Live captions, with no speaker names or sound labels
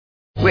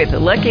With the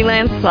Lucky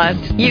Land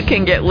Slots, you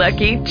can get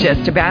lucky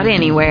just about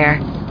anywhere.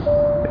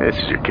 This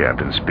is your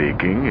captain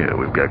speaking.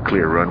 We've got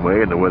clear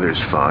runway and the weather's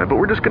fine, but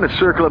we're just going to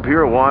circle up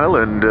here a while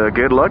and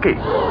get lucky.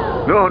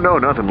 No,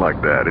 nothing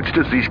like that. It's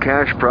just these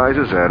cash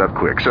prizes add up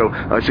quick. So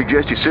I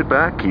suggest you sit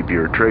back, keep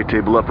your tray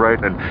table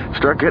upright, and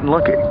start getting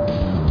lucky.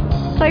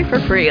 Play for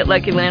free at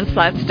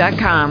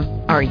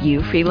LuckyLandSlots.com. Are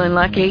you feeling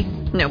lucky?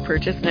 No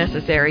purchase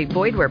necessary.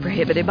 Void where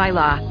prohibited by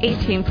law.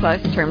 18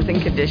 plus terms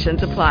and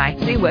conditions apply.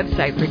 See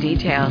website for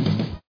details.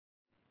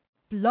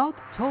 Blog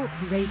Talk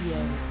Radio.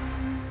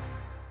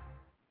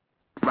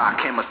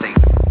 Rakim, I think.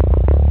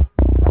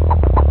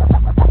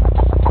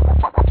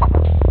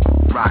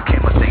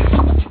 Rakim, I think.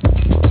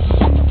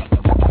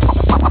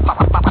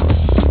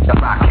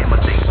 Rakim, I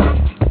think.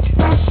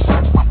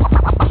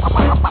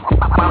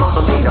 Follow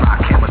the leader,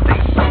 Rakim, I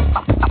think.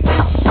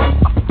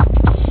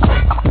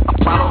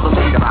 Follow the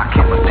leader,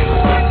 Rakim, I think.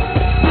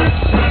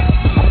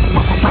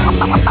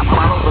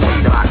 Follow the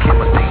leader, Rakim,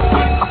 I think.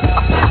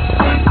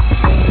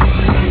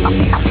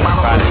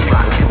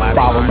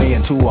 Follow me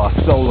into a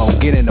solo,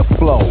 get in the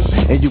flow,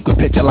 and you can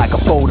picture like a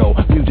photo.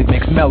 Music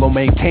makes mellow,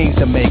 maintains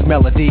to make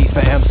melodies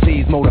for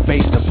MCs,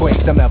 motivation to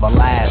break them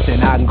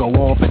everlasting. I can go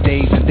on for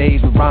days and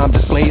days with rhyme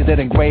displays that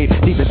engrave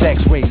deep as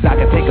X-rays. I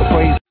can take a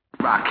phrase.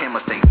 Rakim,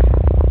 I think.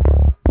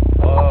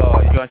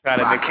 Oh, you gonna try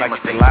to mix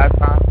like the last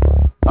time?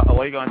 What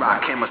are you gonna try?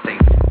 Rakim, I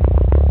think.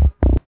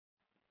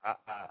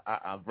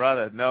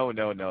 Brother, no.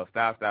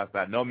 Stop.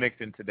 No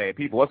mixing today.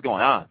 People, what's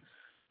going on?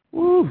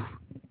 Woo.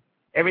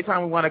 Every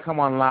time we want to come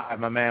on live,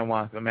 my man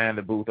in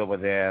the booth over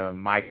there,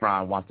 Mike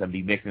Ron, wants to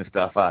be mixing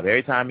stuff up.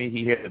 Every time he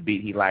hears the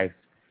beat, he likes,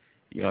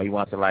 he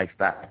wants to like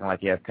start acting like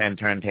he has 10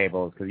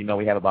 turntables because,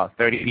 we have about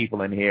 30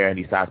 people in here, and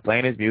he starts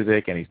playing his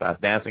music, and he starts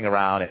dancing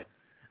around, and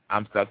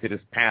I'm stuck to this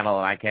panel,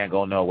 and I can't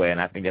go nowhere, and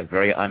I think that's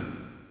very so I'm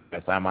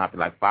going to have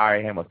to fire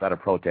him or start a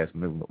protest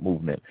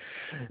movement.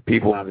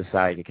 People have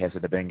decided to catch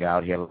the Benga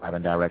out here live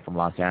and direct from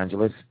Los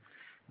Angeles.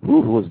 It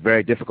was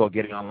very difficult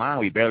getting online.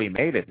 We barely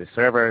made it. The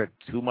server,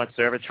 too much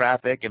server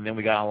traffic, and then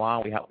we got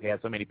online. We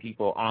had so many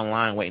people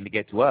online waiting to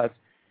get to us.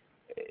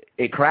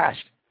 It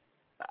crashed.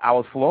 I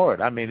was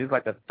floored. I mean, this is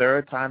like the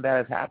third time that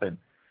has happened.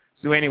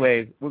 So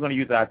anyways, we're going to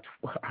use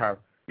our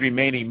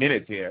remaining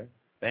minutes here.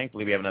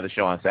 Thankfully, we have another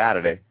show on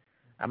Saturday.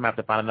 I'm going to have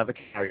to find another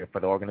carrier for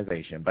the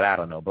organization, but I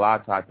don't know.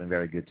 Blog Talk's been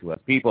very good to us.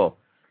 People,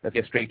 let's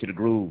get straight to the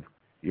groove.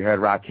 You heard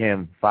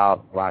Rakim,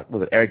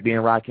 was it Eric B.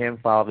 and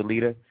Rakim, follow the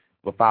leader?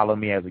 Well, follow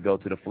me as we go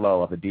to the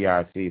flow of the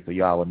DRC so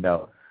y'all will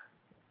know.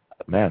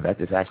 Man, that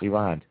just actually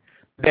rhymed.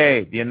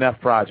 Today, the Enough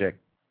Project.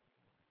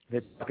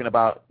 They're talking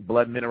about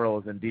blood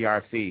minerals in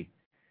DRC.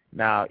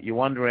 Now, you're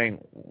wondering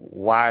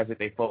why is it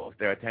they focus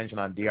their attention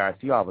on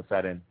DRC all of a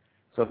sudden?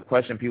 So the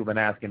question people have been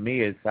asking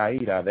me is,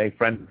 Saeed, are they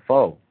friend or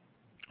foe?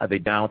 Are they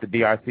down with the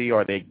DRC or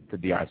are they the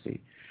DRC?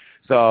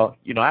 So,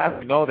 I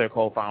actually know their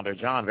co-founder,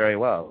 John, very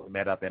well. We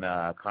met up in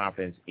a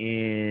conference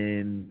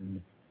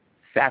in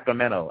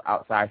Sacramento,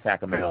 outside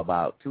Sacramento,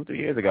 about 2-3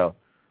 years ago.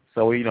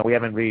 So we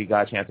haven't really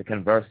got a chance to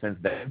converse since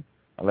then,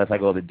 unless I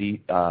go to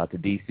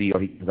D.C.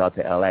 or he comes out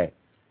to L.A.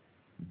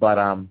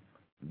 But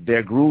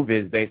their groove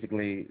is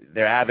basically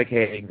they're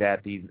advocating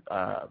that these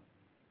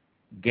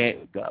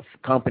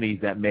companies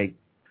that make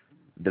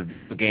the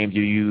games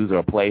you use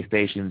or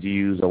PlayStations you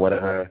use or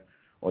whatever,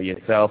 or your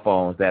cell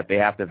phones, that they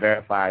have to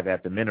verify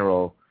that the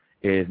mineral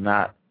is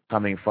not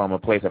coming from a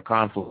place of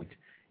conflict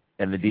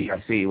in the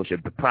DRC, which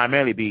would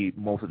primarily be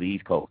most of the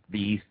East Coast,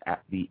 the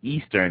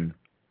eastern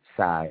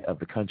side of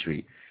the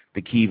country,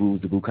 the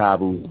Kivus, the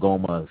Bukavus, the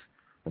Gomas,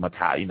 the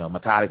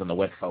Matatis on the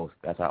West Coast.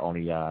 That's our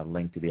only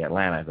link to the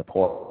Atlanta as a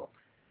port.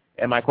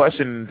 And my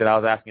question that I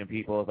was asking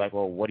people is like,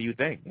 well, what do you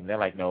think? And they're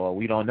like, no, well,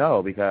 we don't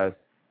know, because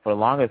for the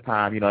longest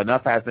time,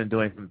 Enough has been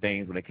doing some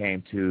things when it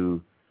came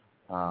to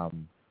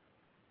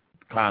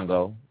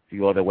Congo. If you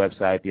go to their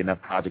website,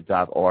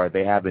 theenoughproject.org,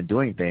 they have been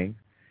doing things.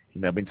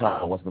 Been talking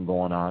about what's been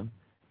going on.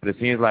 But it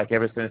seems like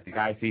ever since the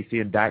ICC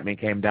indictment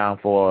came down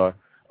for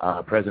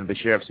President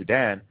Bashir of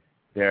Sudan,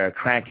 they're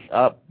cranking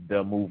up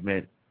the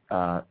movement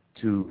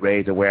to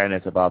raise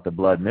awareness about the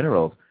blood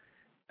minerals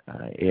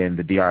in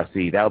the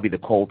DRC. That would be the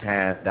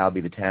coltan, that would be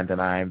the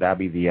tantalum, that would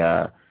be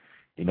the,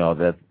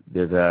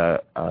 there's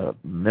a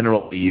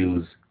mineral we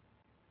use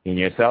in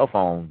your cell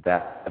phone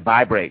that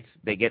vibrates.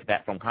 They get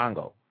that from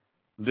Congo,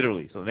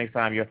 literally. So the next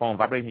time your phone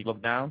vibrates and you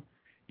look down,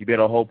 you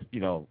better hope,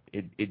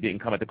 it didn't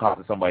come at the cost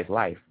of somebody's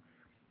life.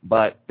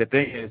 But the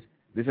thing is,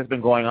 this has been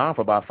going on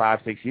for about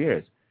 5-6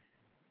 years.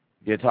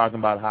 They're talking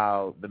about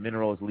how the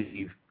minerals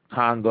leave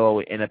Congo,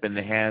 end up in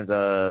the hands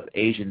of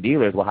Asian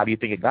dealers. Well, how do you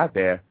think it got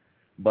there?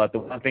 But the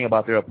one thing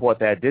about the report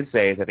that it did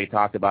say is that they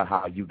talked about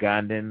how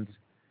Ugandans,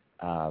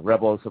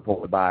 rebels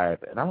supported by, and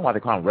I don't know why they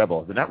call them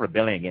rebels. They're not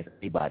rebelling against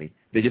anybody.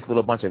 They're just a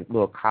little bunch of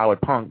little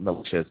coward punk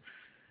militias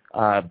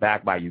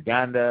backed by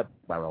Uganda,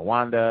 by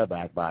Rwanda,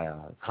 backed by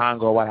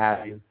Congo, what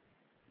have you.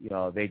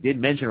 They did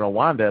mention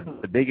Rwanda,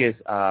 but the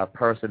biggest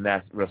person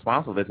that's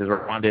responsible for this is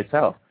Rwanda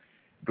itself.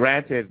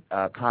 Granted,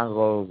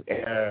 Congo's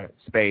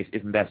airspace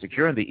isn't that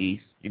secure in the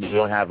east. You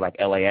don't have like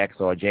LAX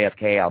or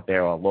JFK out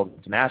there or Logan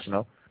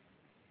International.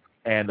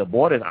 And the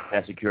borders aren't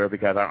that secure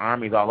because our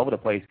army's all over the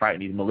place fighting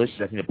these militias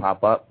that seem to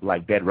pop up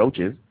like dead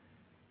roaches.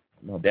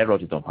 No, dead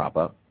roaches don't pop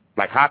up.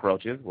 Like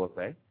cockroaches, we'll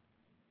say.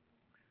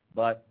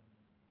 But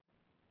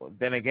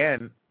then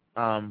again,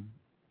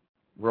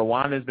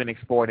 Rwanda's been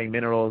exporting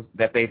minerals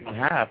that they don't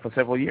have for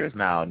several years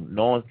now.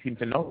 No one seems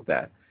to know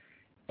that.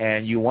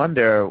 And you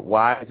wonder,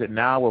 why is it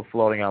now we're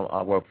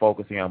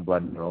focusing on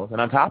blood minerals?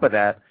 And on top of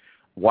that,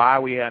 why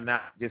we are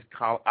not just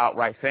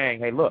outright saying,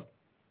 hey, look,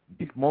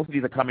 most of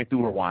these are coming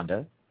through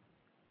Rwanda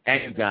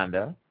and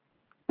Uganda.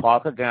 Paul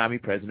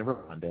Kagame, president of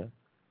Rwanda.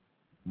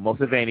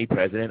 Museveni,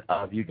 president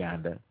of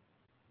Uganda.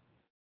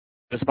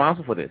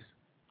 Responsible for this.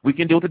 We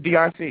can deal with the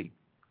DRC,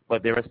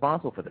 but they're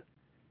responsible for this.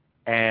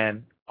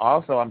 And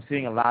also, I'm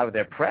seeing a lot of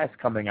their press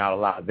coming out, a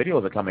lot of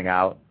videos are coming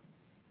out,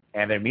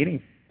 and they're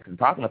meeting and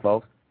talking to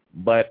folks,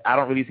 but I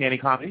don't really see any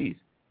committees,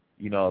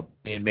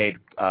 being made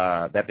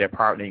that they're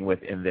partnering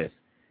with in this.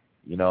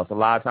 So a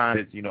lot of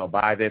times it's,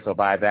 buy this or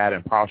buy that,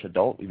 and partial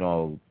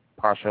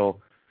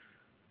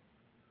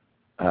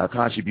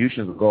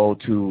contributions will go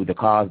to the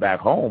cause back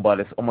home, but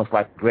it's almost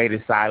like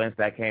Greatest Silence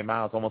that came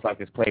out. It's almost like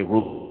this play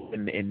Rule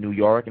in New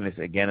York, and it's,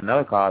 again,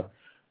 another cause.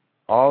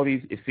 All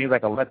these, it seems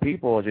like a lot of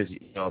people just,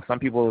 some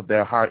people,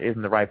 their heart is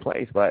in the right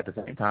place, but at the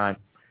same time,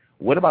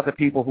 what about the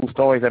people whose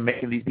stories are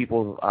making these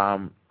people's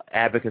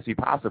advocacy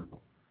possible?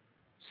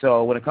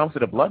 So when it comes to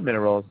the blood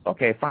minerals,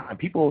 okay, fine.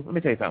 People, let me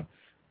tell you something.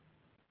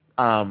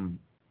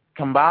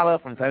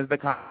 Kambala from Senator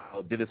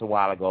Congo did this a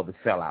while ago, the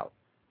sellout,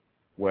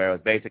 where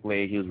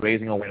basically he was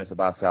raising awareness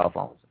about cell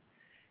phones.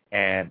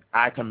 And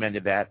I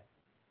commended that,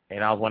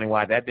 and I was wondering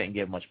why that didn't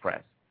get much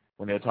press.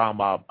 When they were talking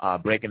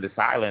about breaking the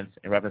silence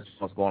in reference to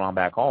what's going on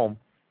back home,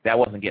 that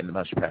wasn't getting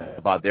much press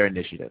about their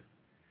initiative.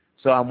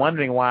 So I'm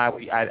wondering why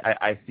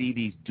I see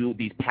these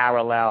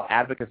parallel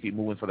advocacy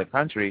movements for the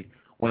country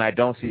when I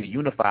don't see a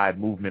unified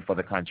movement for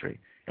the country.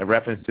 In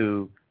reference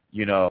to,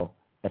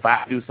 if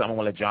I do something, I want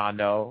to let John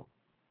know,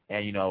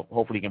 and,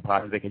 hopefully he can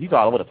participate, because he's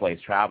all over the place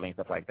traveling,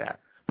 stuff like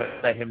that. But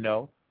let him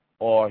know,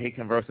 or he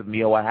converse with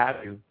me or what have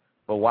you.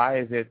 But why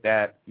is it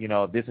that,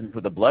 this is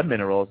for the blood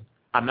minerals,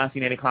 I'm not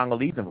seeing any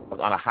Congolese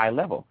on a high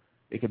level?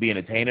 It could be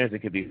entertainers, it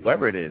could be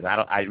whoever it is.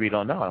 I really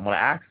don't know. I'm going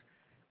to ask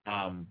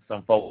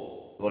some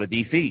folks to go to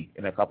D.C.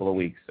 in a couple of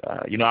weeks.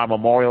 Our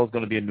memorial is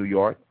going to be in New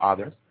York,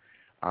 August.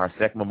 Our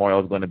second memorial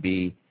is going to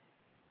be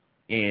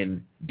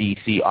in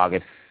D.C.,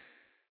 August.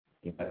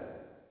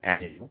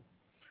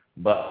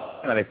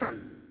 But I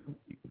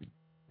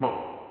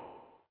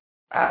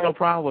have no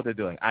problem with what they're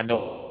doing. I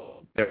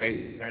know they're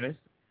very earnest.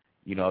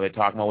 They're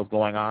talking about what's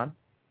going on.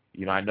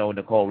 I know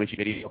Nicole Richie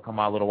video come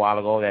out a little while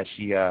ago that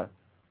she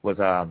was,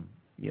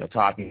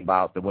 talking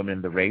about the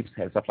women, the rapes,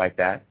 and stuff like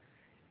that.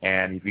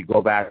 And if you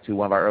go back to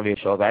one of our earlier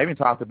shows, I even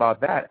talked about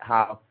that,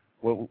 how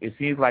it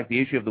seems like the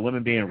issue of the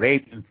women being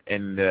raped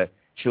and the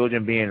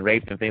children being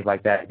raped and things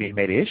like that being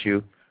made an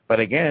issue. But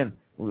again,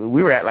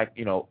 we were at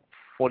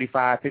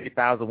 45,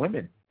 50,000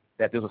 women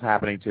that this was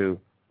happening to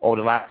over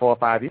the last 4 or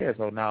 5 years.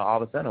 So now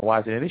all of a sudden, why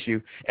is it an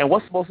issue? And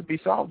what's supposed to be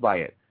solved by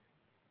it?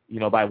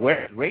 By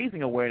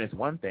raising awareness,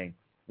 one thing.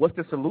 What's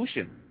the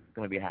solution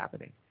going to be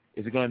happening?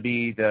 Is it going to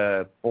be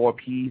the 4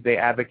 Ps they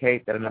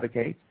advocate, that another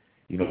case?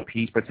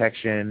 Peace,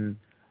 protection,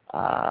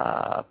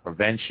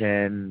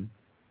 prevention,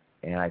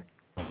 and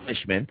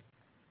punishment.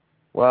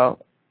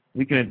 Well,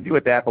 we can agree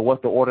with that, but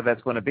what's the order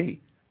that's going to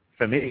be?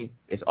 For me,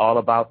 it's all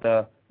about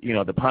the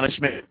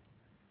punishment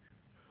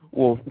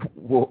will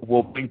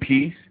bring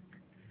peace,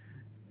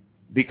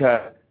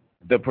 because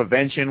the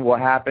prevention will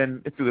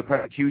happen through the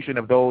persecution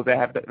of those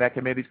that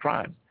commit these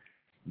crimes.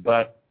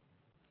 But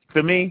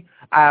for me,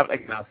 I'll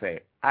say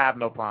it, I have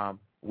no problem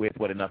with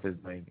what Enough is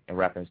doing in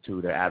reference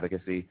to their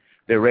advocacy.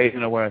 They're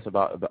raising awareness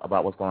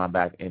about what's going on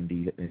back in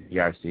the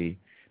DRC.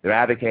 They're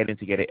advocating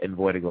to get an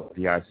envoy to go to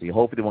the DRC.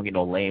 Hopefully they won't get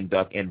no lame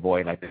duck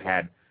envoy like they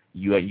had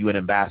UN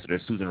Ambassador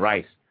Susan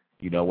Rice,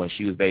 when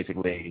she was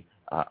basically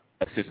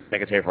Assistant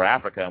Secretary for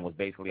Africa and was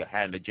basically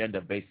had an agenda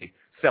of basically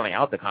selling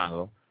out the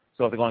Congo.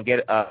 So if they're going to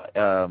get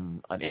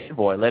an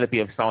envoy, let it be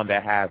of someone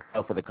that has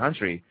help for the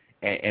country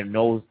and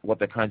knows what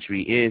the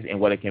country is and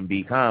what it can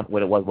become,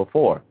 what it was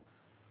before.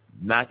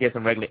 Not get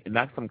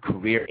not some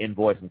career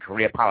envoy, some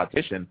career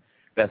politician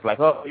that's like,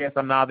 oh yes,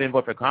 I'm now the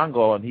envoy for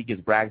Congo, and he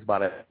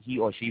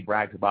or she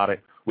brags about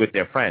it with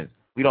their friends.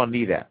 We don't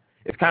need that.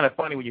 It's kind of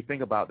funny when you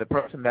think about the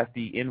person that's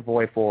the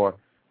envoy for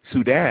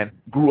Sudan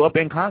grew up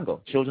in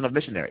Congo, children of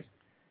missionaries.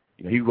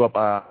 He grew up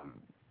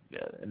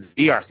in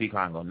the DRC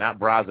Congo, not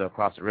Brazza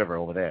across the river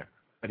over there.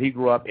 But he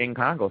grew up in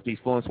Congo,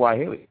 speaks fluent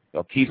Swahili,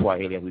 or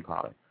Kiswahili as we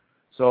call it.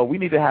 So we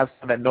need to have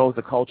someone that knows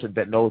the culture,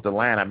 that knows the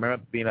land. I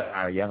remember being at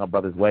our younger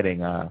brother's wedding.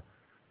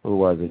 Who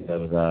was it? There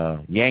was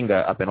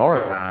Yanga up in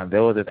Oregon.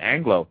 There was this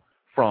Anglo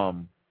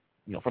from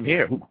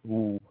here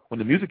who when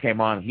the music came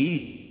on,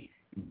 he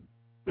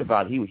was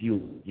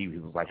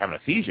like having a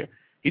seizure.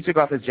 He took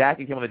off his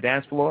jacket, came on the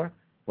dance floor,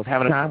 was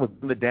having a time, was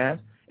in the dance.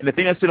 And the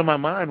thing that stood in my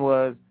mind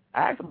was,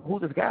 I asked him,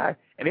 who's this guy?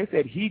 And they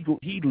said he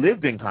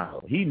lived in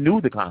Congo. He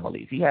knew the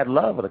Congolese. He had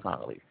love for the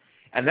Congolese.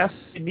 And that's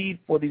the need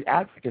for the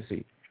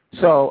advocacy.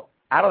 So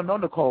I don't know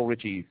Nicole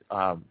Richie's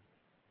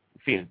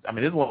I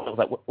mean, this one was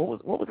like,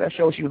 what was that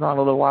show she was on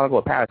a little while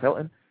ago, Paris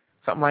Hilton?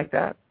 Something like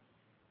that.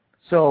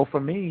 So for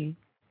me,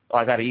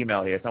 I got an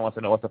email here. Someone wants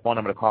to know what's the phone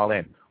number to call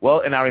in.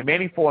 Well, in our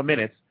remaining 4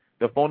 minutes,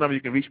 the phone number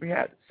you can reach me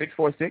at,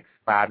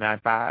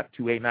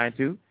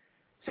 646-595-2892,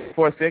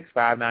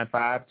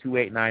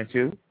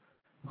 646-595-2892.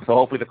 So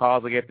hopefully the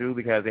calls will get through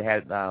because they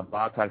had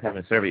Blog Talk's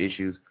having server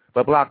issues.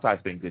 But Blog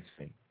Talk's been good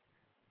to me.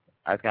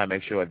 I just got to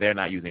make sure they're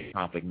not using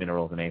conflict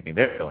minerals and anything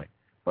they're doing.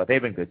 But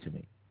they've been good to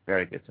me,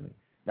 very good to me.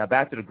 Now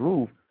back to the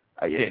groove.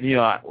 What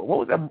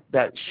was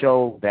that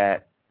show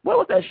that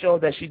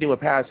she did with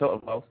Paris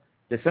Hilton?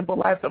 The Simple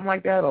Life, something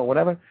like that, or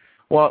whatever.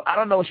 Well, I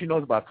don't know what she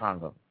knows about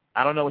Congo.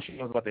 I don't know what she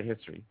knows about the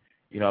history.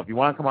 If you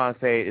want to come out and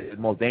say it's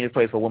the most dangerous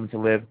place for a woman to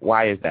live,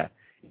 why is that?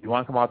 If you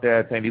want to come out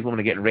there saying these women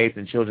are getting raped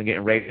and children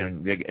getting raped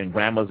and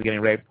grandmothers are getting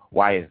raped,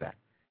 why is that?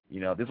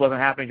 This wasn't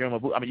happening during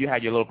Mobutu. I mean, you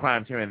had your little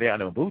crimes here and there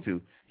under Mobutu.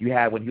 You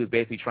had when he was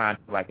basically trying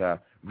to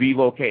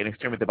relocate and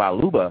exterminate the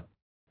Baluba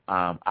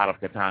out of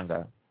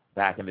Katanga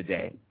back in the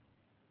day.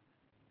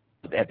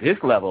 At this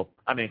level,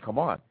 I mean, come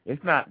on.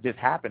 It's not just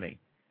happening.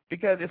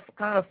 Because it's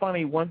kind of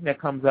funny, one thing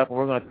that comes up, and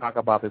we're going to talk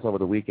about this over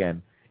the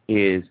weekend,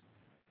 is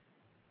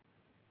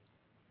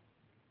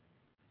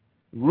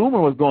rumor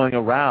was going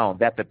around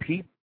that this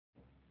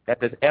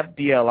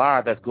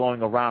FDLR that's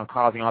going around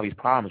causing all these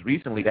problems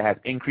recently that has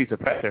increased the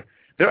pressure,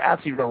 they're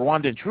actually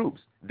Rwandan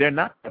troops. They're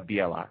not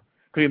FDLR.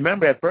 Because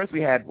remember, at first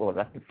we had,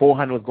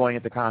 400 was going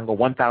into Congo,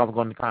 1,000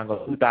 going into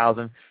Congo,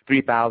 2,000,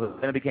 3,000.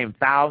 Then it became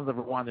thousands of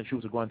Rwandan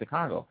troops were going to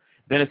Congo.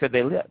 Then it said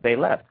they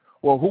left.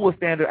 Well, who was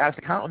standing there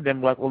actually counting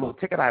them little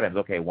ticket items?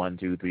 Okay, 1,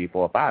 2, 3,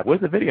 4, 5.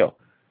 Where's the video?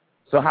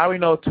 So how do we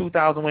know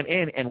 2,000 went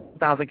in and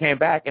 1,000 came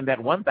back and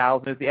that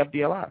 1,000 is the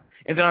FDLR?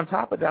 And then on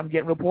top of that, I'm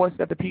getting reports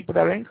that the people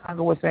that are in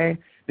Congo were saying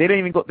they didn't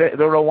even go, the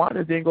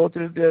Rwandans didn't go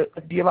to the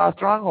FDLR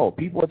stronghold.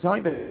 People were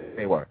telling them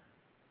they were.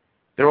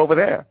 They're over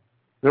there.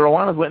 The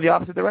Rwandans went in the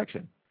opposite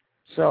direction.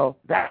 So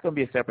that's going to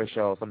be a separate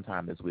show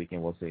sometime this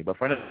weekend. We'll see. But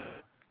for now,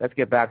 let's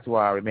get back to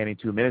our remaining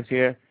 2 minutes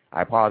here.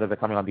 I apologize for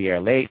coming on the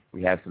air late.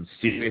 We had some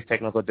serious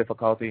technical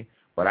difficulty,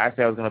 but I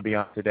said I was going to be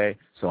on today,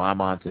 so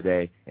I'm on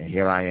today, and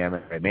here I am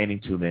in the remaining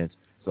 2 minutes.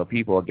 So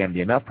people, again,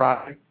 the Enough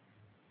Project,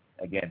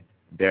 again,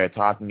 they're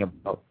talking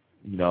about,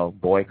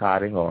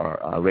 boycotting or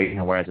raising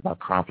awareness about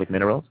conflict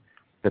minerals,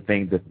 the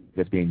things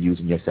that's being used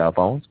in your cell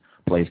phones,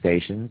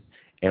 PlayStations,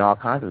 and all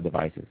kinds of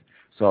devices.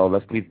 So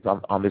let's leave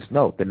on this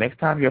note. The next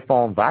time your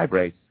phone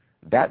vibrates,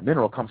 that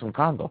mineral comes from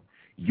Congo.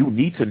 You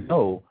need to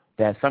know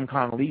that some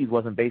Congolese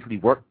wasn't basically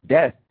worked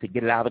death to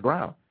get it out of the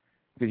ground.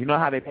 Because you know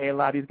how they pay a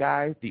lot of these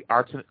guys, the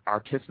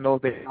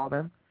artisanals, they call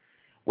them?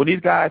 Well,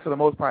 these guys, for the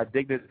most part,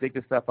 dig this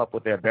stuff up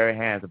with their bare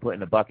hands and put it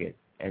in a bucket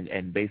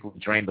and basically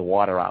drain the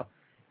water out.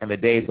 And the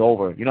day's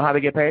over. You know how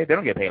they get paid? They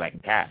don't get paid like in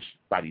cash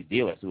by these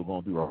dealers who are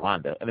going through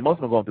Rwanda. And most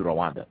of them are going through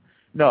Rwanda.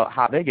 No,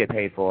 how they get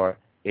paid for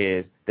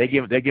is they're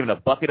given a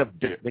bucket of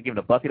dirt. They're given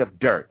a bucket of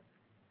dirt.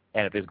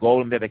 And if there's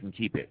gold in there, they can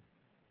keep it.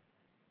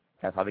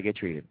 That's how they get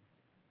treated.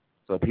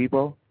 So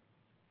people,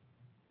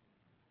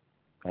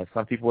 as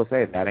some people will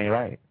say, that ain't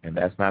right, and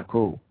that's not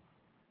cool.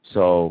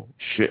 So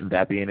shouldn't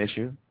that be an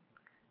issue?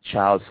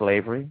 Child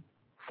slavery,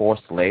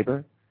 forced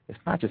labor, it's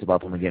not just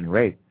about women getting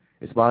raped.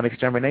 It's about an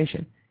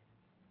extermination.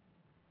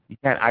 You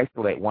can't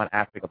isolate one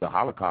aspect of the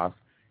Holocaust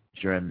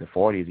during the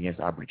 40s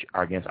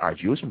against our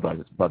Jewish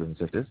brothers and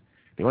sisters.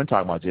 They weren't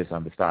talking about just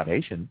the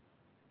starvation.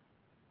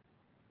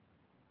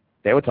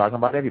 They were talking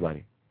about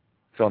everybody.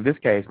 So in this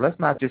case, let's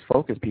not just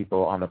focus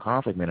people on the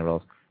conflict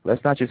minerals.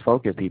 Let's not just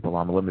focus people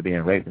on the women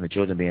being raped and the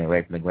children being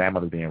raped and the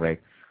grandmothers being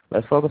raped.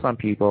 Let's focus on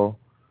people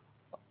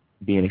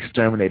being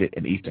exterminated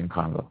in eastern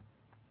Congo.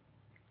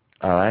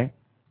 All right?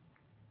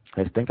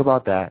 Let's think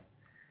about that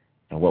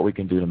and what we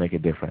can do to make a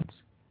difference.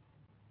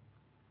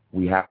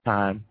 We have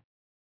time.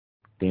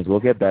 Things will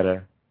get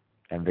better,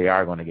 and they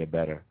are going to get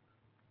better,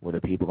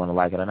 whether people are going to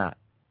like it or not.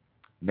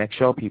 Next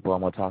show, people,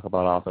 I'm going to talk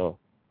about also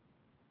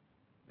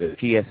the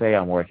TSA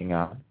I'm working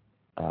on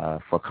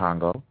for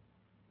Congo.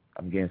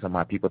 I'm getting some of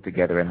my people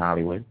together in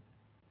Hollywood,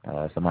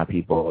 some of my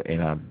people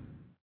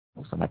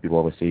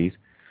overseas.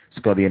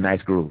 It's going to be a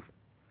nice groove.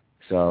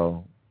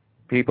 So,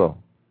 people,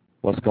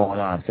 what's going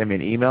on? Send me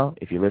an email.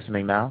 If you're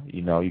listening now,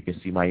 you can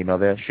see my email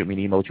there. Shoot me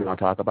an email what you want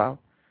to talk about.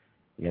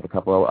 We have a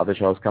couple of other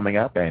shows coming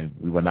up, and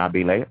we will not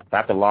be late. If I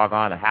have to log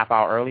on a half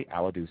hour early,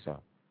 I will do so.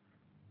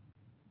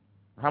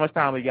 How much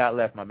time we got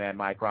left, my man,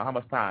 Mike Ron? How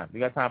much time? We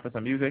got time for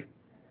some music?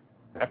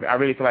 I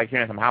really feel like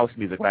hearing some house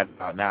music right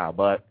about now,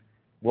 but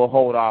we'll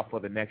hold off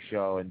for the next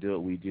show and do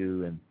what we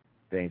do and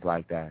things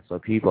like that. So,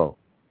 people,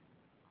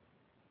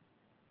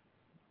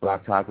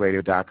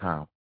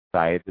 blogtalkradio.com,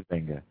 Syed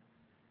Davinga.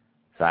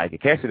 Syed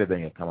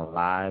Davinga, coming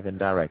live and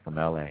direct from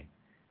L.A.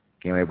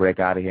 Can we break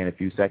out of here in a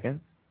few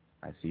seconds?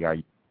 I see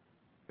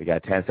we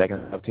got 10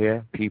 seconds up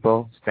here.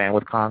 People, stand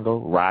with Congo,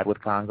 ride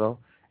with Congo,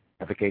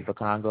 advocate for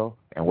Congo,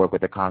 and work with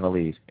the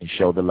Congolese and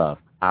show the love.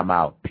 I'm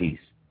out. Peace.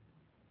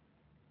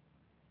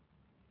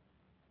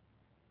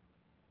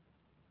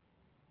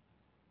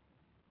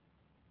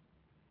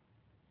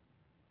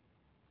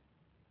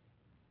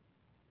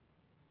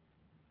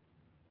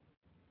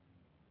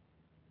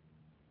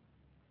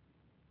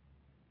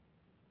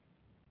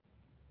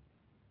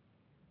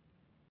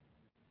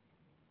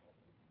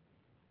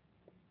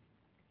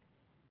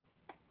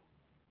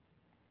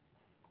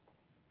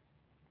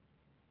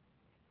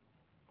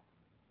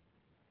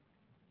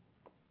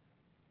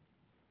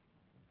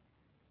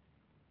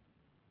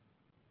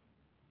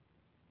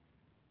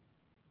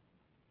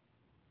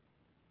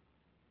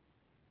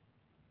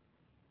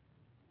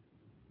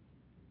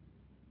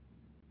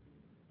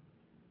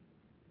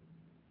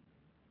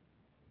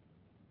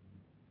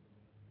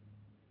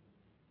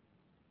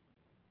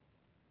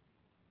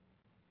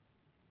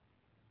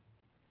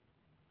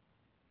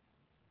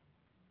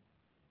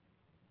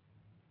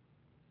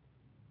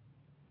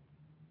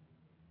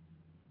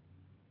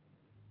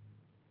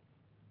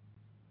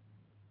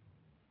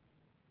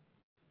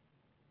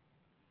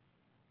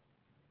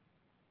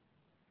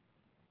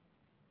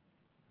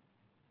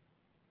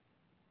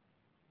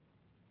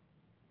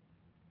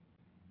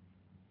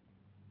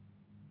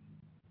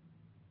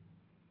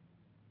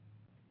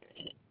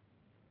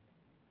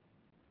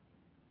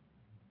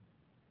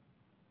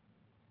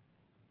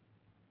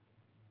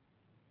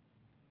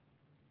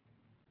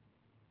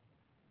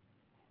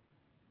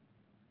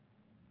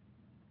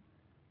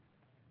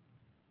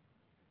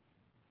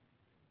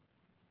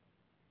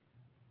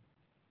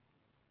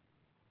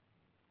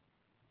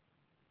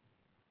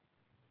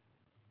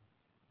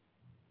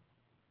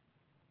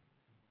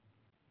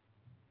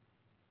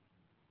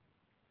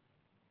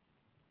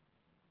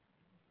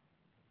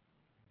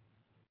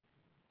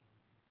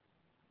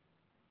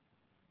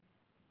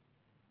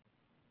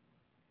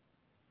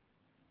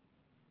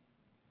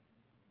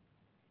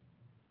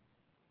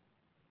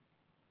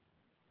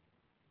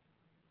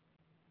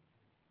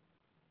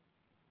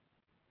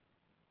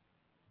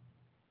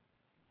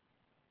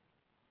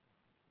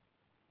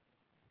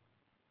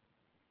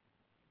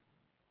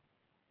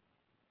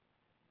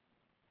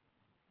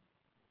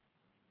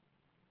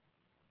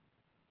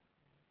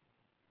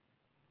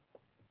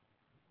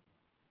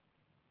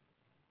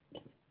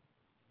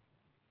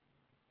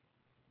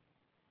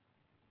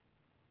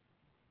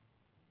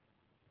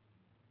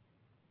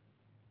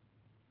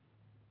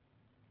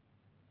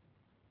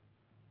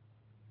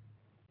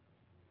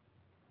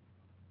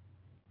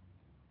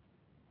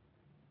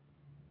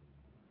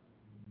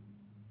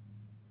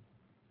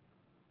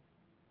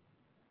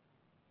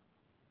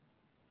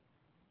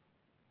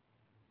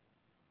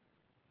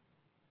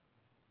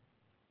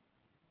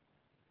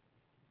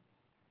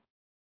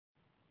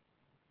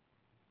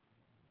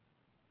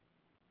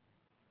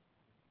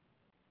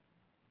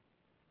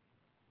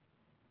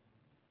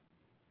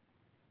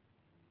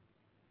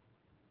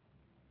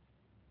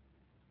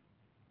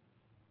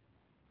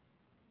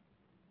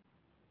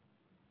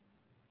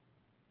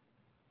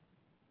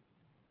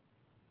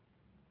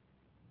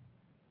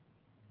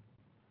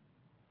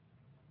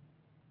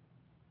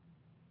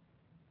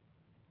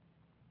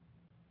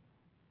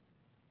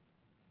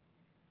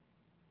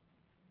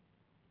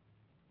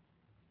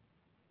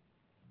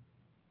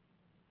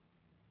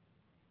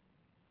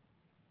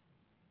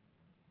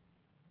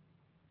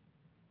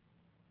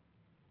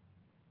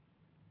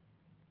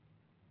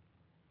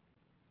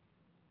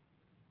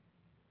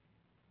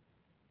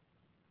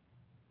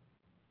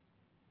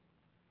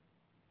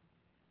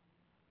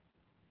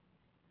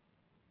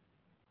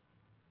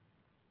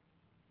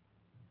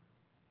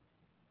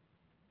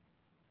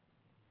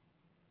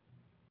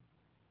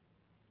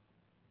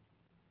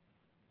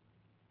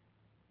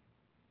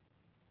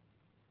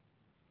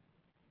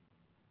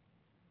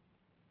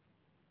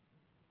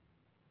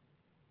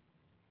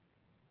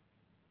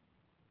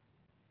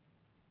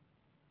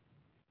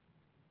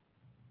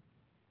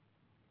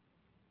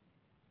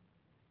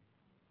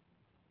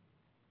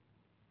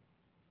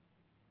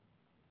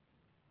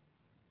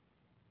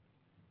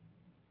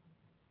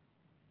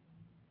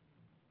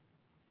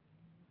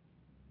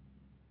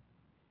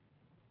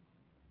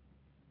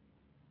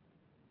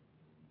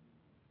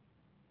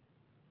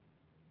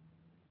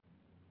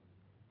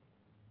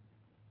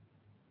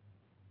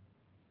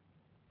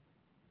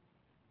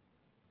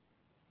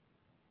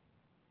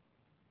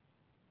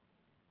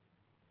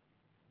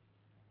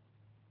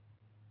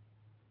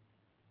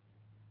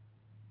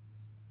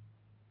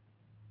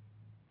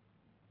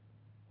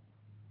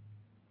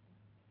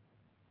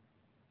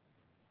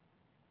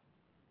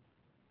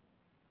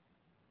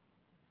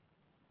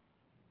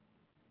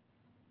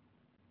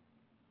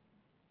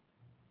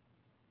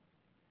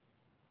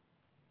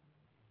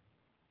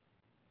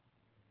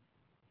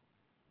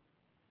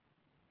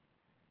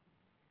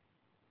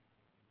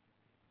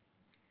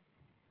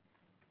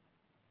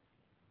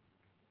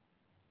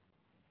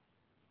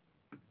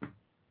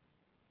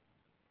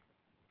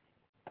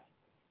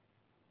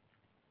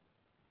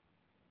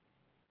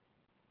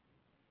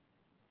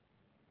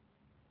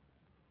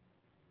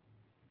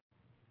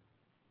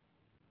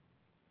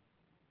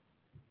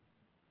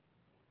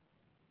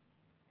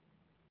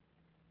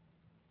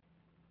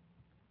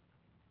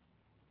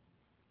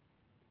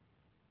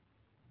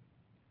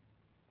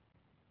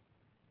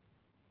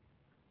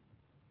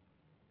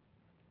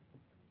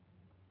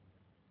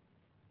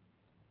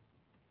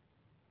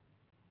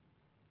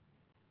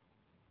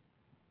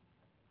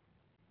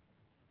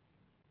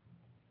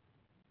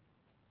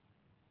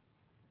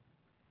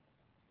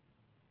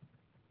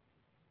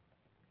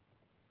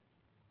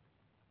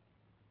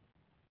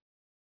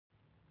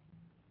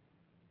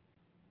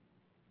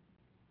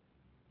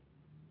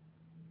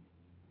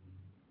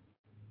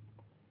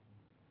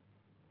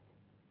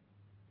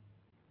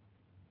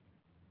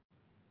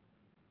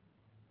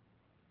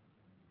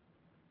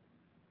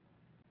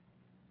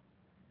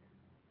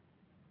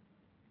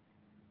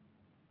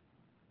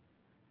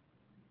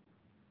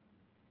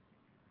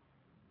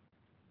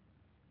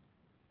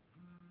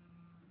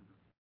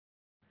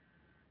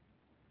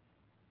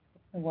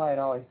 That's why it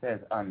always says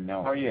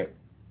unknown. How are you?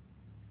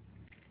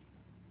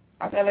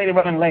 How's that lady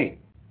running late?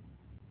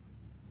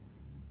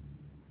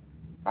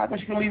 I thought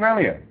she could leave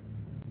earlier.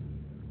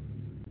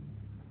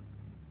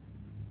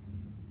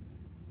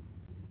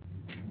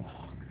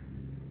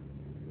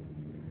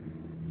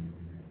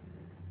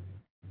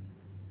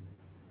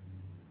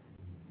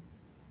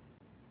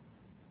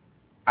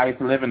 I used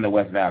to live in the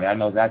West Valley. I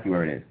know exactly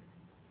where it is.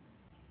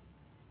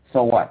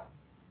 So what?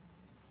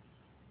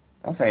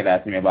 Don't say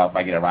that to me about if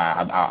I get a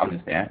ride. I'll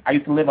understand. I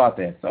used to live out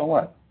there. So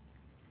what?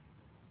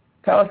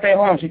 Tell her to stay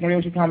home. She can leave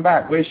when she come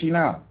back. Where is she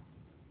now?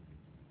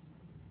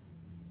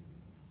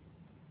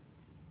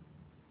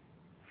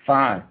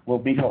 Fine. We'll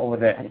meet her over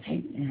there.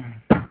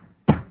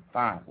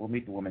 Fine. We'll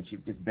meet the woman. She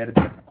just better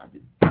be.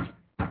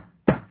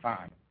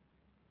 Fine.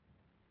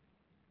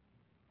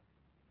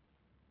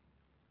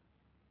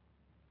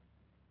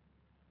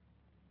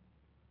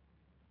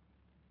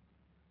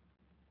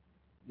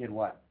 Did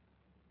what?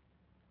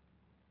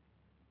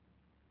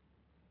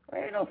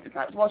 Hey, no, it's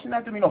not, well, she's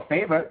not doing me no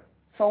favor.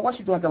 So what's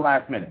she doing at the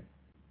last minute?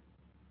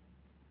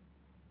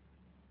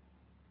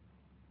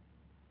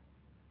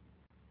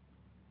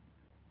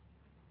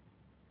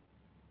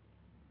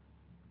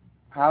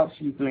 How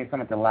she's doing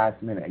something at the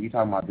last minute? Are you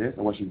talking about this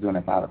or what she's doing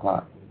at 5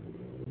 o'clock?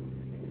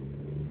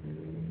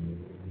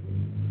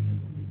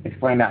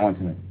 Explain that one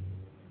to me.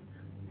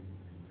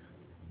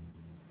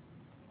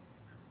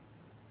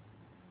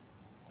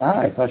 All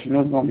right, so she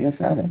knows it's going to be a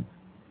 7.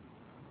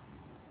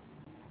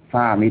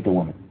 Fine, meet the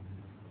woman.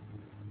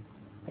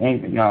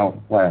 Ain't,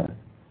 whatever.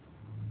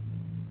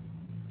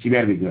 She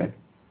better be good.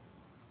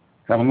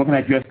 So I'm looking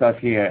at your stuff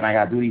here, and I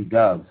got to do these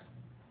dubs.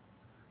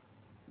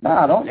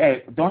 Nah, don't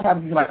have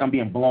to feel like I'm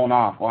being blown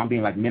off or I'm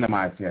being, like,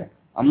 minimized here.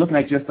 I'm looking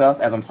at your stuff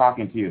as I'm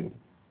talking to you.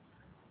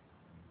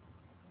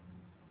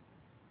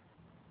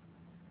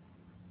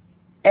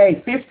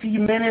 Hey,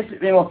 15 minutes,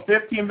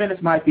 15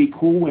 minutes might be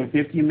cool, and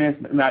 15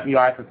 minutes might be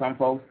all right for some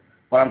folks,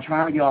 but I'm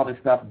trying to get all this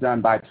stuff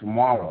done by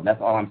tomorrow. That's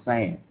all I'm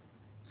saying.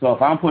 So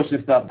if I'm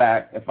pushing stuff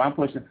back, I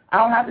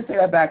don't have to say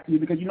that back to you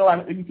because you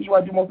see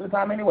what I do most of the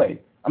time anyway.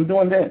 I'm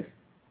doing this.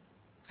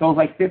 So it's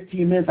like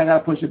 15 minutes, I got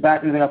to push it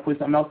back, and then I got to push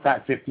something else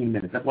back 15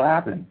 minutes. That's what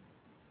happens.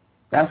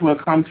 That's where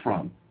it comes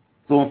from.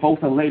 So when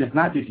folks are late, it's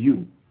not just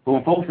you. But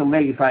when folks are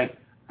late, it's like,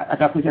 I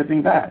got to push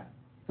everything back.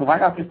 So if I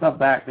got to push stuff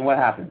back, then what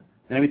happens?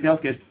 Then everything else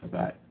gets pushed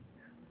back.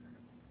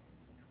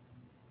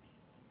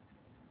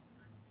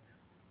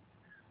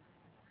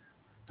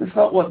 So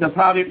there's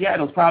probably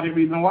a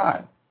reason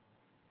why.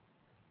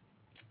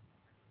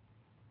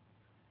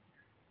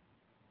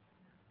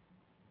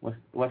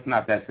 What's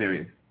not that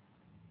serious?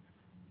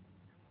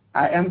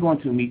 I am going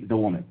to meet the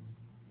woman.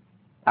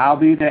 I'll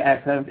be there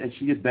at 7, and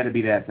she just better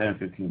be there at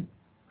 7:15.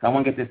 So I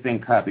want to get this thing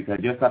cut because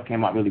your stuff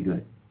came out really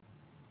good.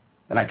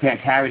 And I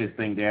can't carry this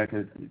thing there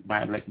because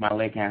my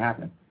leg can't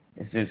happen.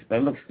 It's just,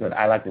 it looks good.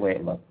 I like the way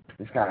it looks.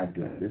 This guy's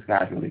good. This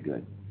guy's really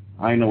good.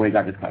 I don't even know where he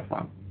got this cut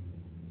from.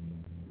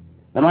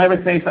 Don't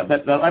ever say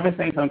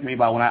something to me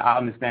about when I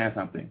understand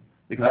something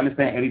because I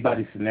understand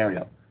everybody's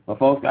scenario. But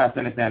folks got to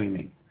understanding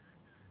me.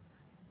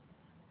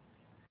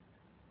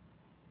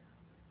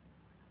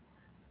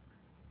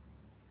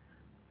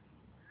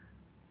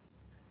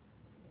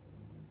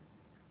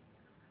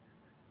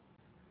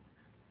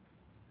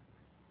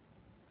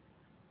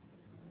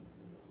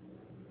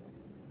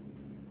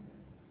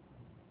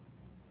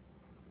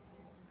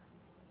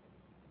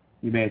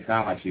 You made it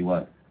sound like she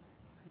was.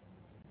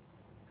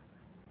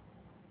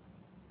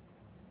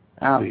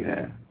 I'll be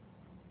there.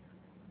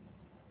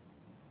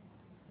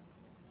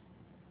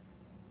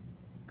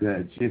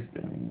 Good. She's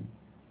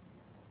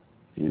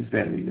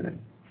better be good.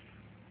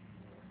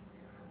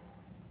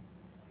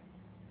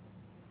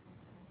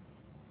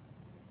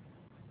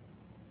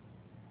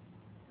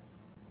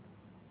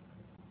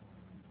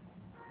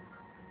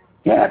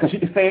 Yeah, because she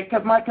can say it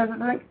because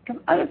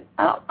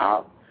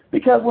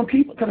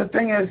the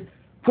thing is,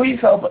 put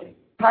yourself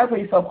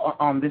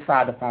on this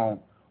side of the phone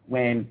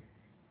when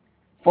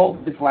folks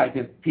it's like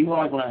this. People are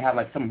always going to have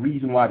like some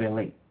reason why they're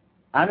late.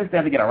 I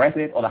understand they get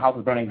arrested or the house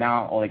is burning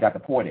down or they got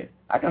deported.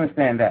 I can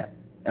understand that.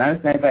 And I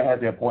understand everybody has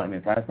their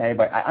appointments. I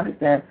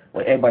understand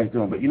what everybody's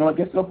doing. But you know, it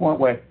gets to a point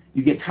where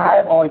you get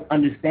tired of always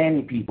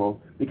understanding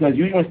people because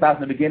usually when it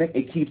starts in the beginning,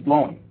 it keeps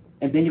blowing.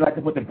 And then you like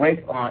to put the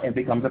brakes on and it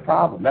becomes a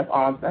problem. That's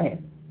all I'm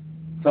saying.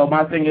 So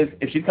my thing is,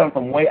 if she's coming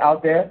from way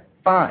out there,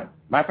 fine.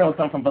 My friend was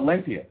coming from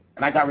Valencia,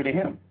 and I got rid of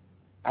him.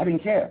 I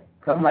didn't care.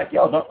 Because I'm like,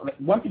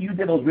 one thing you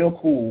did that was real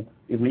cool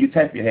is when you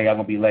text me, hey, I'm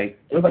going to be late.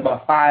 It was like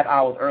about 5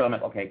 hours early. I'm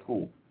like, okay,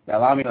 cool. That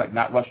allowed me to like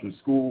not rush from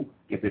school,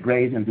 get the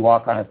grades, and do all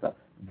kind of stuff.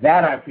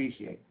 That I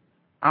appreciate.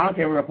 I don't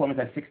care if her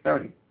appointment's at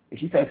 6:30. If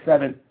she says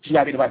 7, she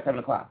got to be there by 7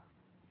 o'clock.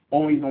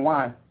 Only reason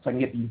why, so I can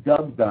get these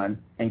dubs done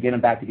and get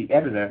them back to the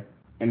editor,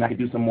 and I can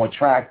do some more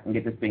tracks and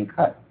get this thing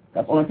cut.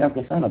 That's the only thing I'm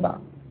concerned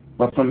about.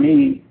 But for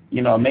me,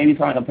 maybe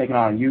something I'm taking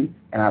on you,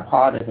 and I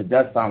apologize if it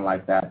does sound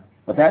like that,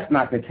 but that's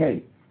not the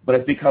case. But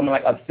it's become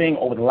like a thing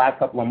over the last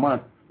couple of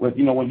months with,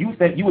 when you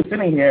said you were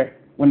sitting here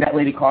when that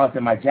lady called and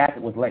said my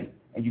jacket was late,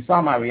 and you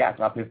saw my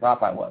reaction, how pissed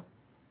off I was.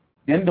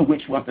 Then the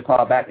witch wants to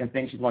call back and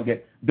thinks she's going to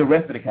get the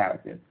rest of the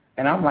characters.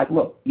 And I'm like,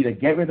 look, either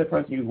get rid of the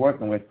person you're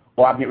working with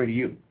or I'll get rid of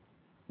you.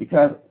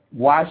 Because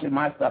why should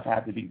my stuff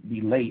have to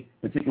be late,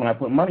 particularly when I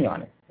put money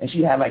on it? And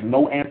she had, like,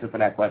 no answer for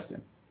that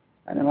question.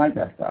 I didn't like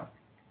that stuff.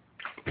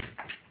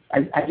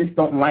 I just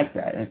don't like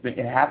that. And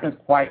it happens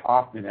quite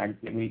often. I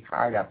just get really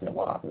tired after a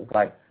while. It's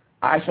like,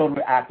 I showed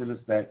her active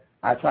respect.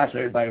 I try to show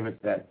everybody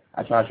respect.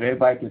 I try to show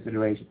everybody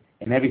consideration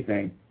and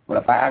everything. But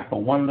if I ask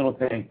for one little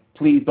thing,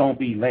 please don't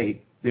be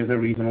late, there's a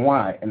reason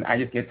why. And I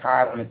just get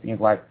tired when it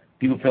seems like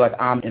people feel like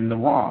I'm in the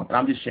wrong. And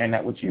I'm just sharing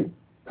that with you.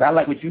 Because I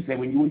like what you said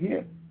when you were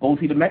here. Go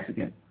see the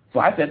Mexican. So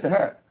I said to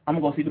her, I'm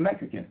going to go see the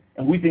Mexican.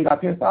 And we think got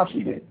pissed off,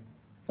 she did.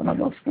 So I'm like,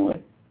 no, screw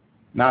it.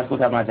 Now I'm supposed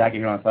to have my jacket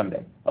here on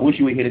Sunday. I wish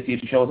you were here to see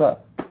if she shows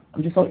up.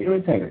 I'm just so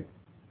irritated.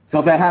 So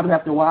if that happens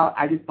after a while,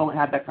 I just don't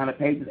have that kind of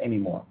patience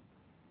anymore.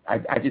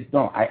 I just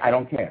don't. I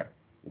don't care.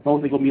 If they're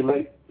going to be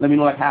late, let me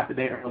know like half the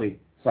day early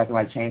so I can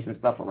like change some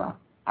stuff around.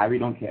 I really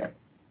don't care.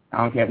 I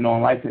don't care if no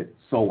one likes it.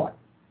 So what?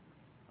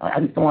 I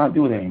just don't want to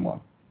do it anymore.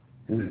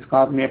 It's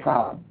causing me a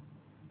problem.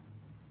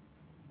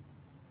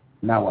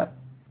 Now what?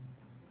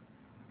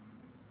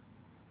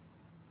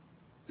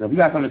 So if you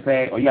got something to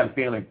say or you got a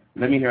feeling,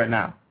 let me hear it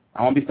now.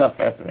 I won't be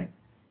self-festering.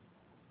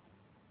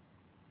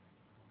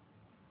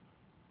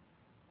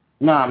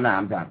 No, I'm not.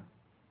 I'm done.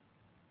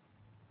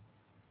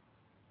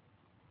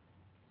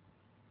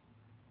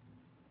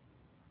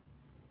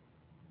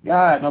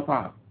 Yeah, no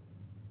problem.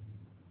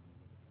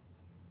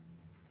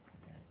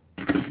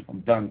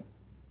 I'm done.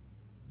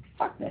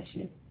 Fuck that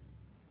shit.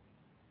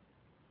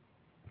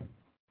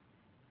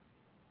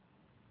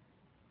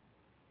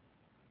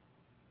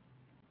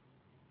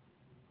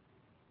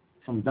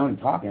 If I'm done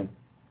talking,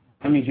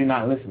 that means you're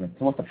not listening.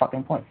 So what's the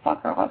fucking point?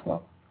 Fuck her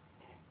also.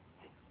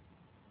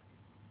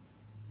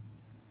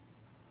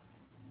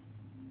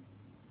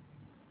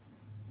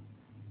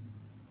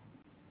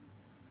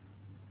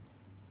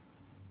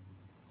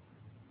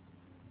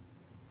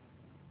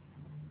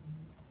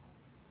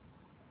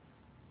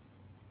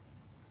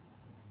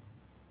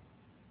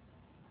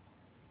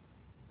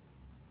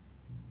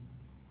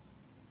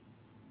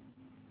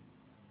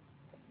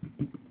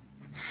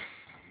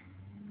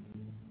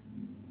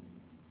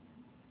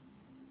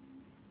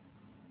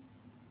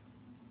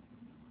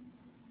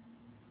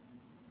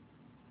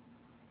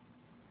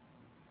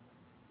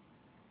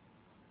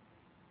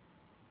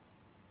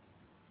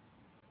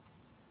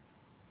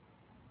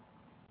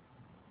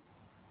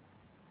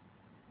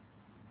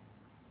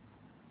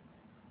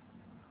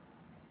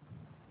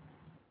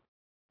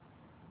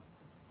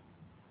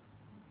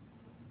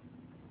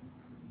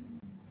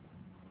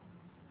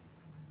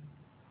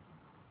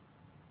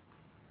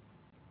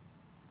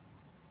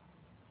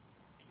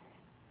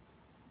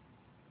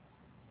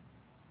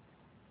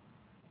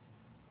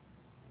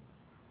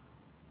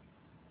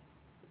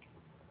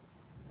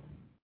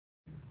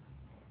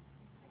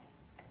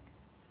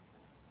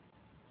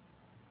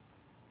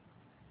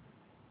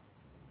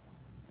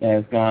 Yeah,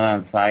 what's going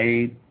on,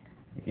 Saeed?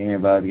 Give me a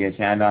buzz to get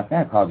you. I know I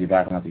think I called you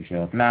back on the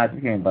show. If not,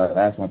 just give me a buzz.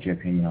 I just want your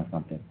opinion on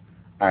something.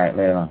 All right,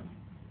 later on.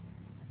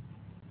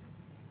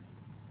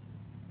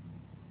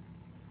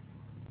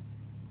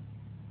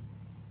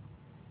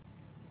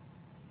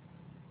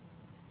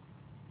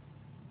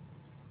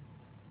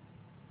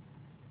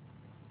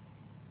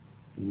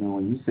 You know,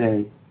 when you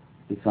say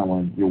to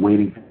someone, you're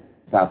waiting to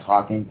stop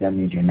talking, that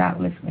means you're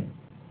not listening.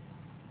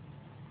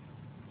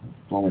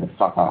 Want me to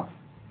fuck off.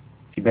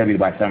 You better be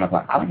by 7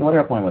 o'clock. I don't know what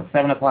your appointment was.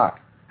 7 o'clock.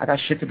 I got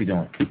shit to be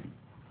doing.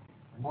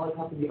 I'm always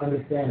have to be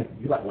understanding.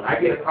 You like when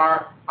I get a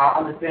car,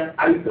 I'll understand.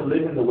 I used to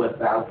live in the West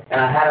South, and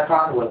I had a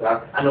car in the West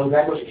South. I know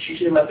exactly what she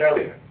should have left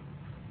earlier.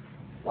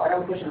 Why are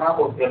we pushing my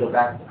whole schedule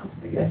back? I'm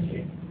sick of that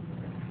shit.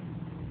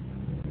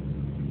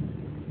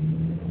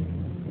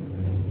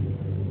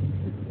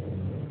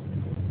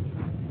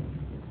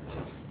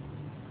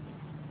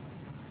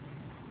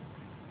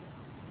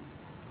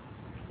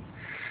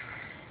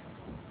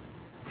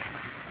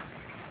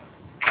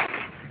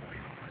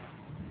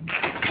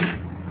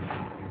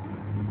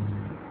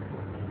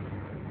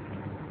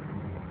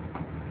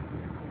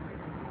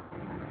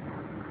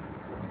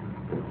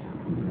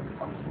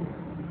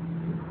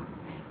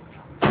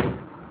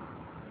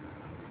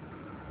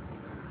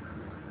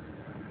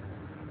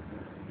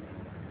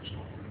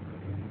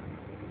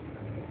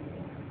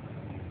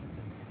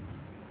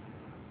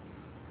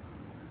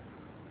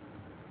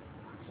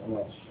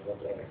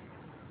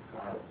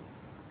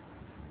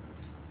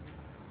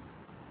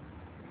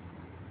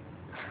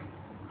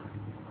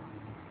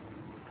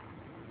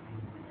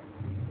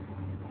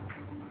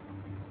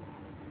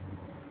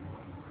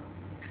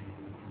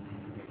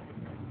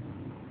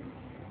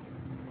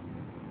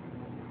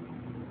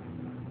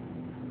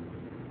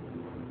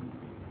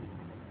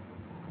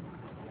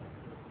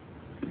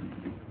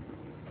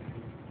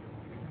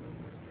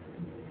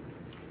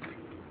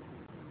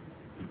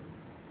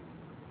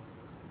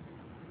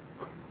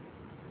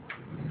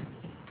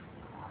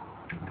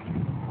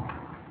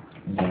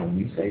 When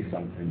you say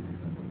something,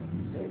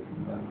 you say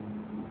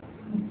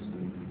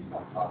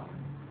stop talking.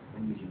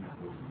 Then you're not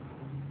listening.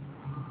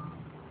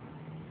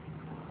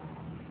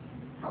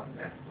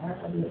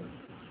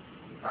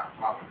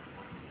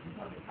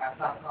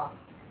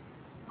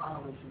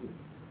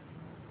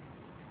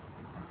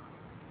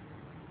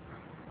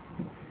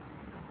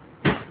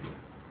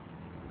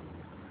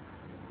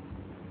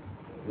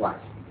 What?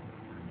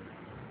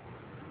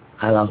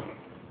 Hello?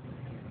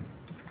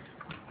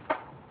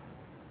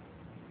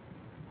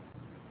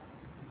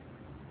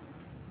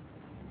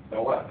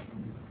 So what?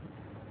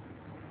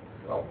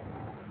 So.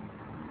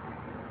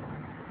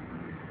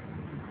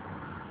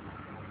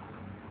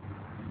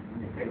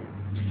 Okay.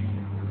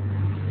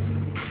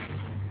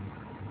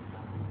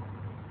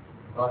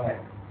 Go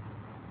ahead.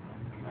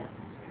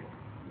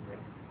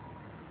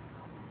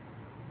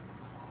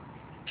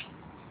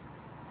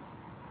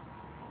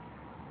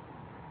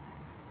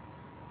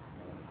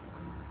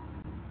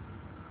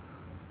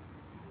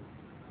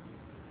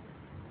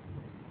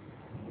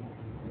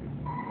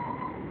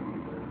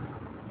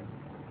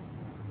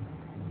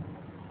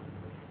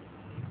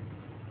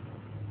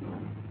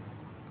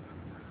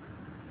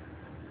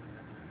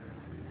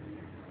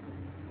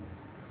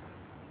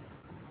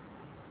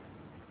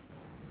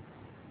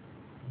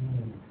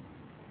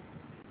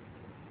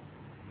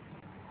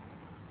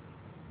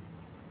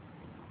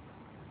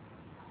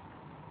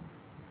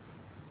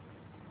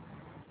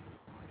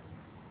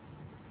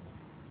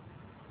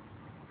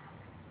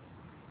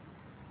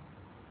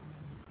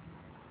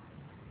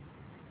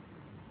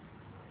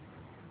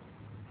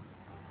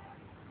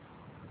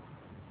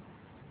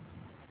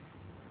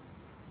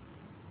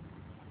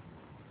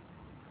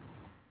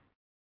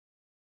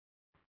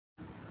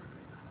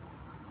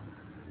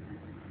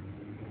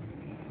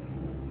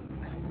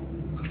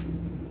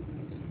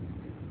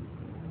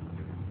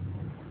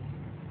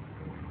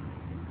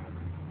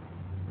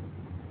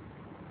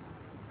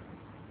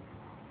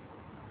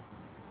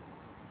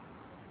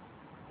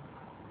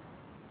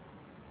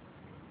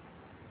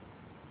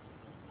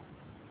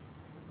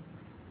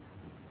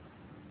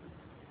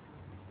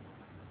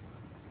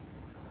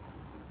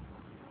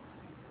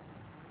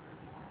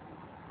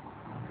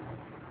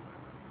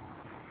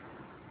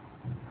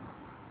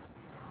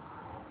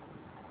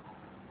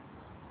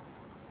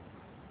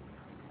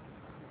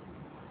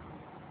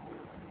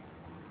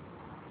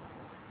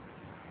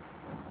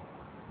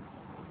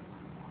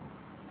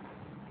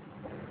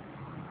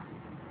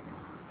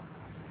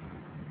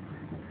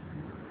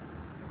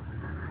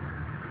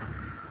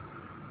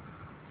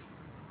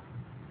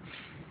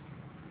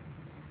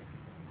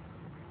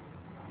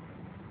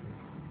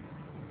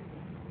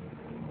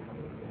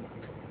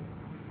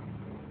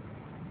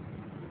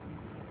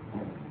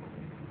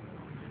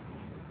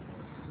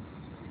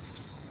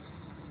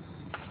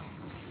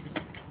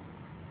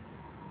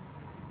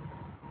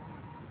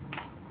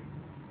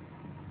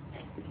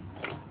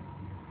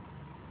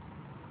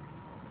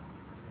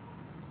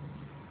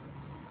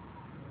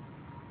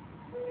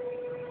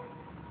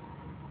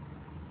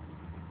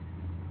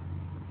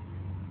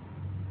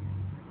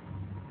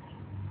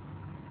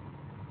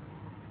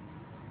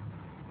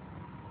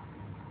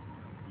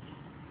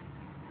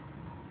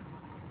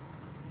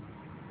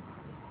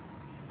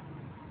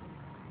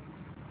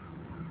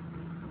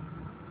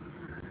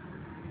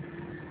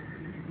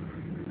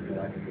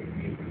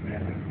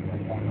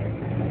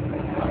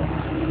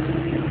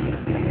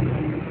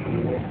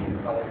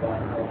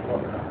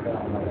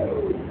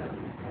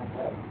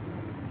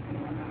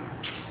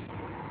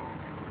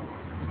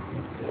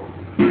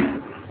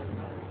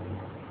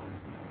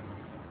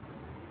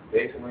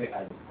 Basically,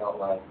 I just felt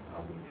like I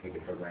was take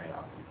it for granted.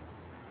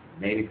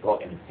 Maybe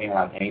thought, and it seemed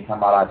like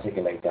anytime I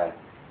articulate that,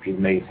 people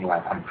make it seem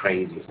like I'm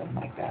crazy or something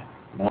like that.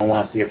 I don't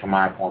want to see it from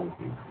my point of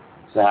view.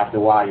 So after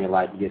a while, you're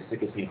like, you get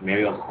sick of seeing from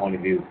every else's point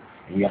of view,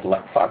 and you have to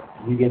like, fuck,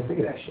 you get sick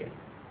of that shit.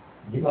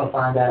 You're gonna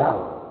find that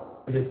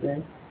out.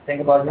 Understand?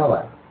 Think about it in your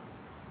life.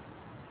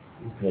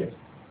 He's pissed.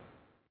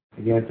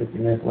 Again, 50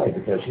 minutes late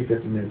because she's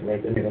 50 minutes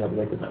late. They're gonna be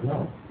late for something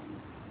else.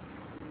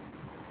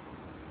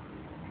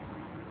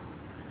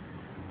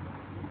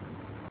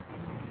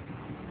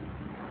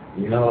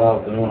 You know what I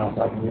was doing when I was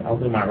talking to you? I was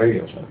doing my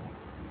radio show.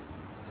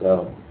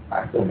 So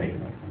I still made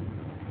it.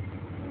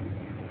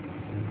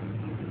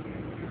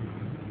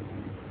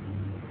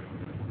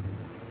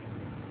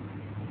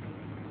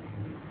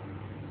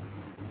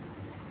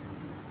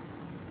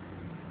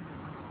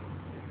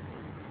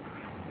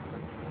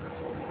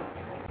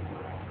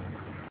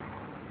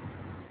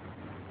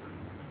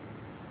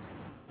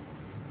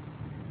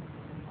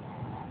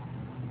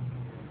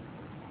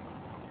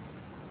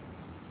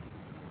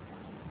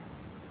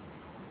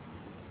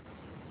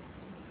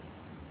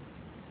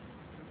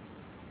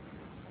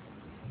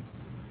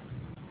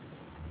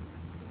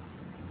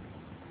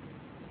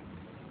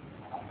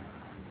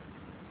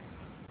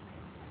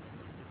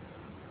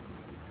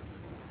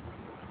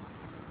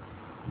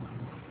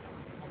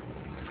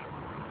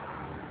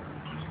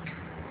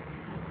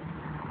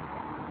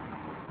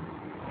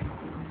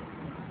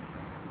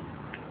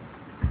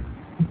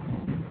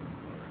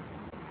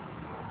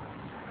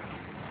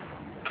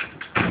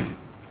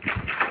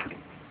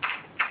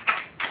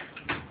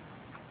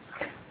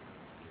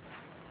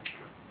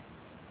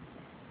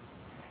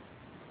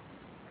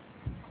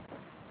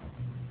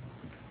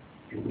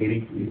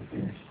 waiting for you to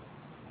finish.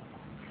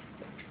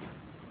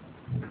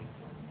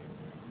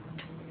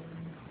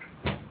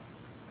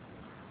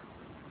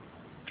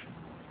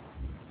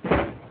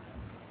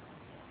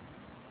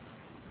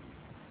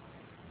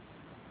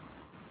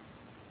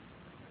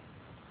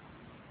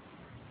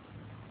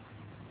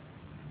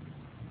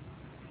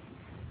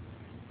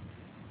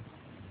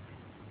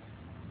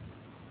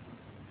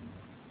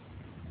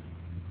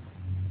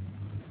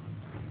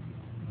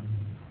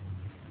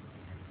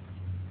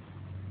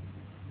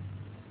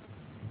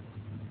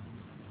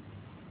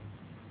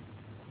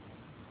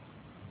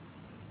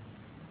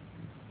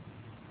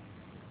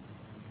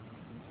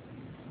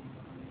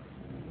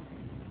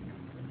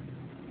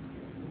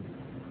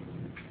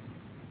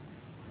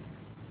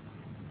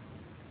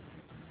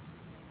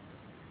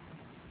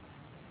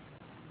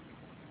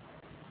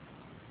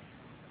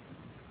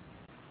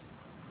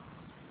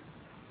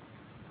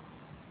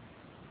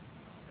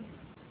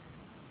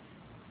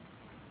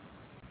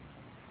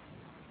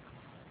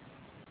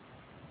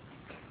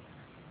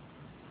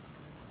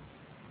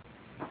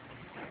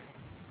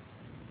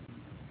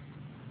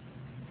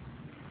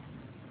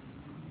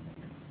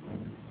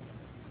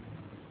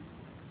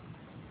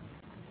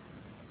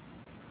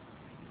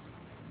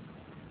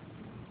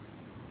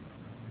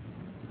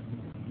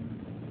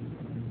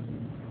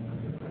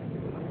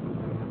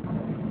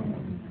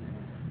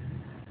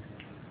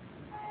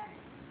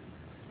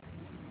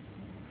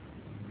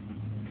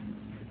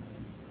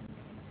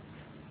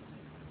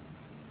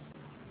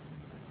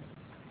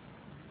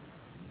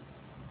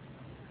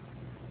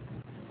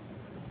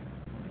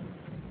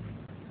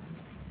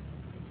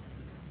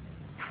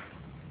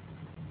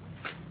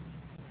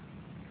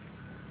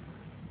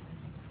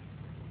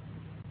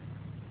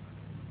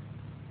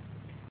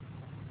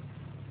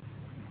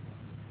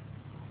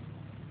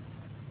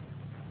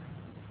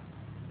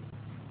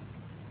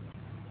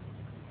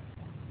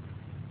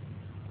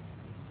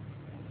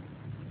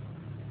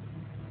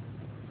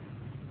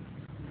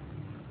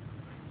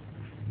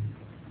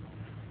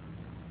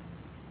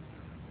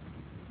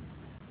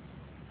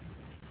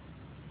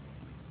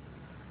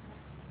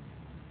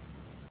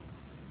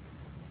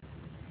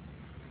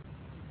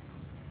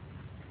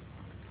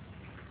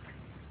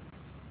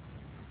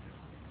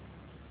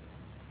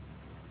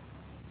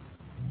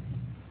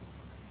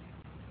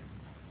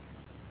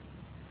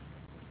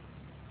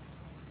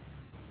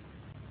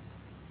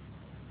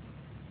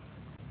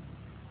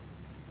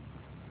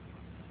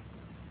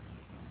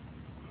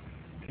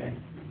 Okay,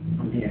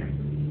 from here.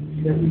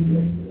 Very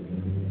good.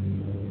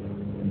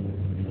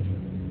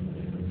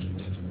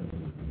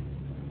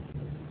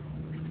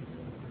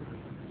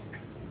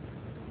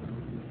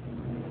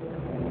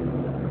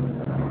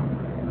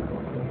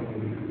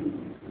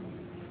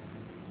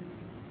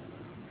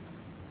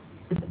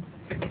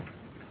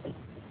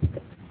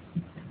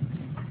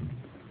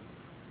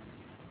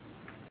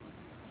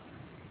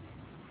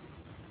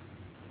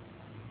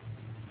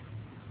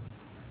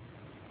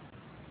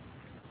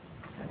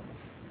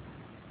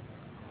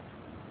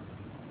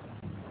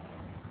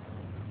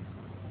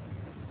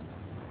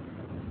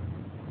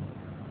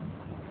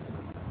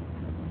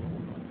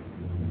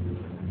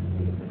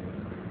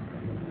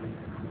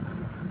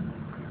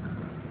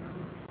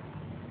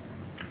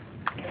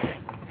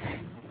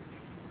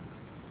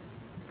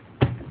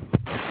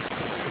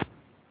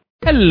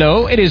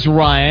 Hello, it is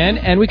Ryan,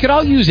 and we could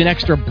all use an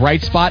extra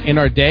bright spot in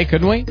our day,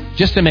 couldn't we?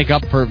 Just to make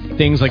up for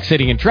things like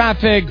sitting in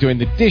traffic, doing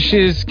the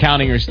dishes,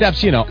 counting your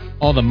steps, you know,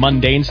 all the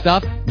mundane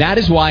stuff. That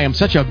is why I'm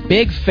such a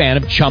big fan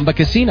of Chumba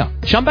Casino.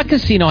 Chumba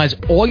Casino has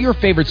all your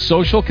favorite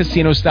social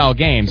casino-style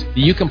games that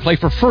you can play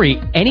for free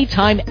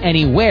anytime,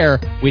 anywhere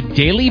with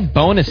daily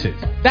bonuses.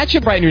 That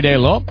should brighten your day a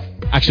little.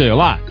 Actually, a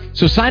lot.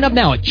 So sign up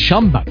now at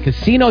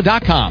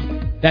ChumbaCasino.com.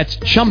 That's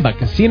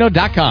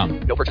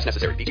ChumbaCasino.com. No purchase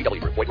necessary.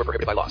 VGW Group. Void where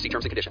prohibited by law. See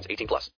terms and conditions. 18+.